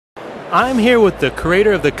I'm here with the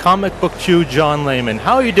creator of the comic book Chew, John Layman.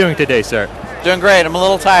 How are you doing today, sir? Doing great. I'm a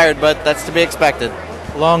little tired, but that's to be expected.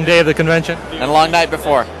 Long day of the convention? And a long night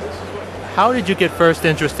before. How did you get first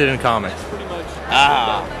interested in comics?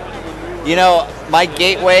 You know, my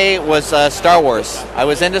gateway was Star Wars. I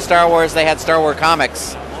was into Star Wars. They had Star Wars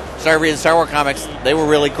comics. Started reading Star Wars comics. They were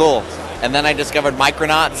really cool. And then I discovered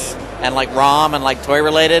Micronauts and like ROM and like toy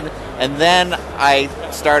related. And then I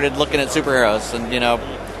started looking at superheroes and, you know,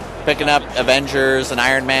 picking up Avengers and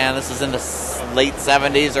Iron Man. This is in the late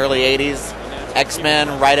 70s, early 80s.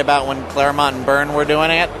 X-Men, right about when Claremont and Byrne were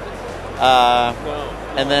doing it.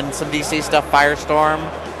 And then some DC stuff, Firestorm.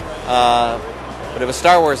 But it was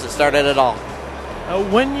Star Wars that started it all.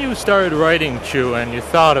 When you started writing Chew and you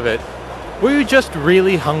thought of it, were you just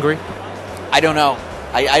really hungry? I don't know.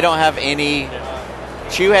 I don't have any...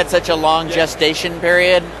 Chew had such a long gestation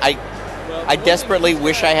period. I desperately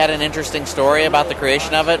wish I had an interesting story about the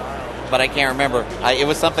creation of it, but I can't remember. It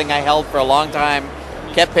was something I held for a long time,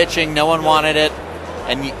 kept pitching, no one wanted it,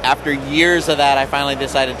 and after years of that, I finally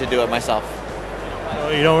decided to do it myself.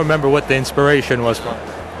 You don't remember what the inspiration was for?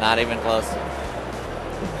 Not even close.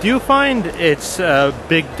 Do you find it's a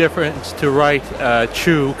big difference to write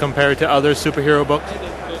Chew compared to other superhero books?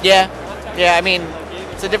 Yeah. I mean,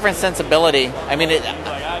 it's a different sensibility. I mean,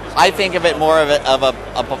 I think of it more of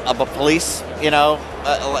a police, you know,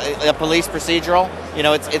 a police procedural. You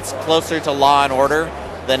know, it's closer to Law and Order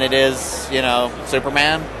than it is, you know,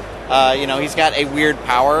 Superman. You know, he's got a weird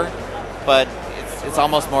power, but it's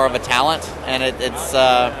almost more of a talent, and it's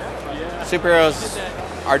superheroes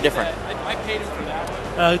are different.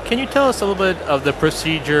 Can you tell us a little bit of the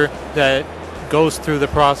procedure that goes through the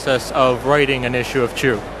process of writing an issue of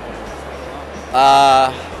Chew?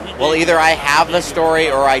 Well, either I have the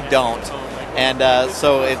story or I don't, and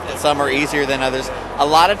so some are easier than others. A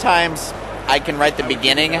lot of times I can write the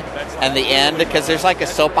beginning and the end because there's like a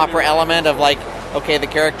soap opera element of like, okay, the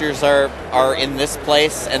characters are in this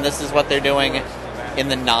place and this is what they're doing in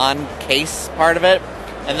the non-case part of it,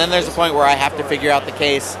 and then there's a point where I have to figure out the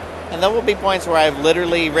case, and there will be points where I've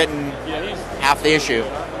literally written half the issue,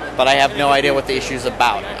 but I have no idea what the issue's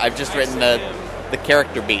about. I've just written the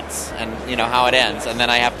character beats and, you know, how it ends, and then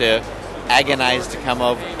I have to agonize to come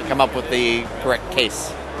up with the correct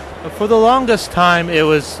case. For the longest time, it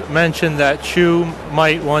was mentioned that Chew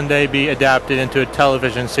might one day be adapted into a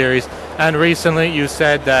television series, and recently you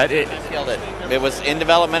said that it killed it. It was in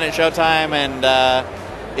development at Showtime, and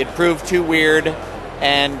it proved too weird.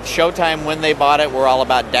 And Showtime, when they bought it, were all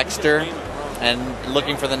about Dexter and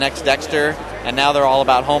looking for the next Dexter, and now they're all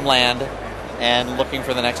about Homeland and looking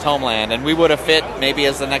for the next Homeland. And we would have fit maybe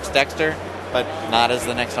as the next Dexter, but not as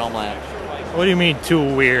the next Homeland. What do you mean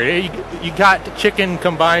too weird? You got chicken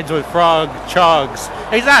combined with frog chogs.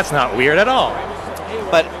 Hey, that's not weird at all.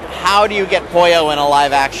 But how do you get Poyo in a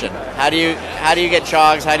live action? How do you get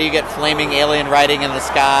chogs? How do you get flaming alien riding in the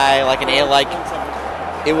sky like an alien? Like,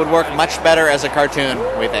 it would work much better as a cartoon,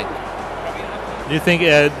 we think. Do you think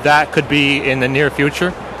that could be in the near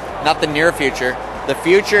future? Not the near future. The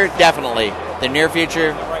future, definitely. The near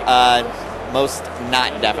future, most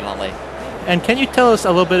not definitely. And can you tell us a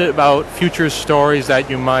little bit about future stories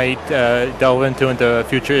that you might delve into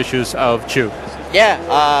future issues of Chew? Yeah,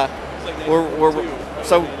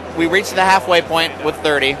 so we reached the halfway point with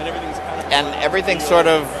 30, and everything's sort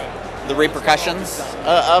of the repercussions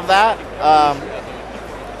of that.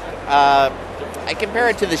 I compare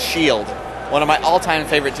it to The Shield, one of my all-time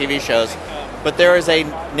favorite TV shows, but there is a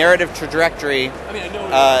narrative trajectory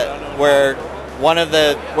where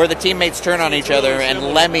the teammates turn on each other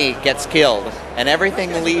and Lemmy gets killed, and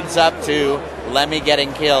everything leads up to Lemmy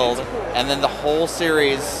getting killed, and then the whole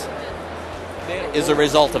series is a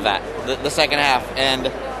result of that, the second half, and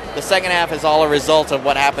the second half is all a result of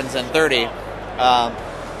what happens in 30.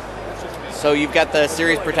 So you've got the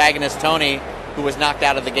series protagonist Tony, who was knocked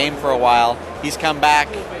out of the game for a while. He's come back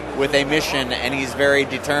with a mission, and he's very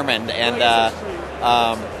determined, and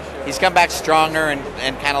he's come back stronger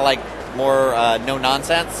and kind of like more no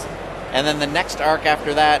nonsense. And then the next arc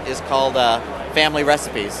after that is called Family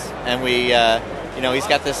Recipes, and he's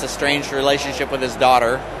got this estranged relationship with his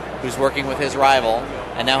daughter, who's working with his rival,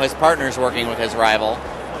 and now his partner's working with his rival.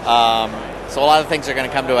 So a lot of things are going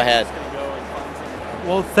to come to a head.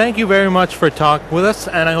 Well, thank you very much for talking with us,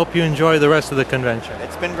 and I hope you enjoy the rest of the convention.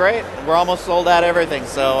 It's been great. We're almost sold out everything,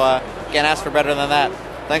 so can't ask for better than that.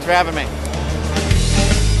 Thanks for having me.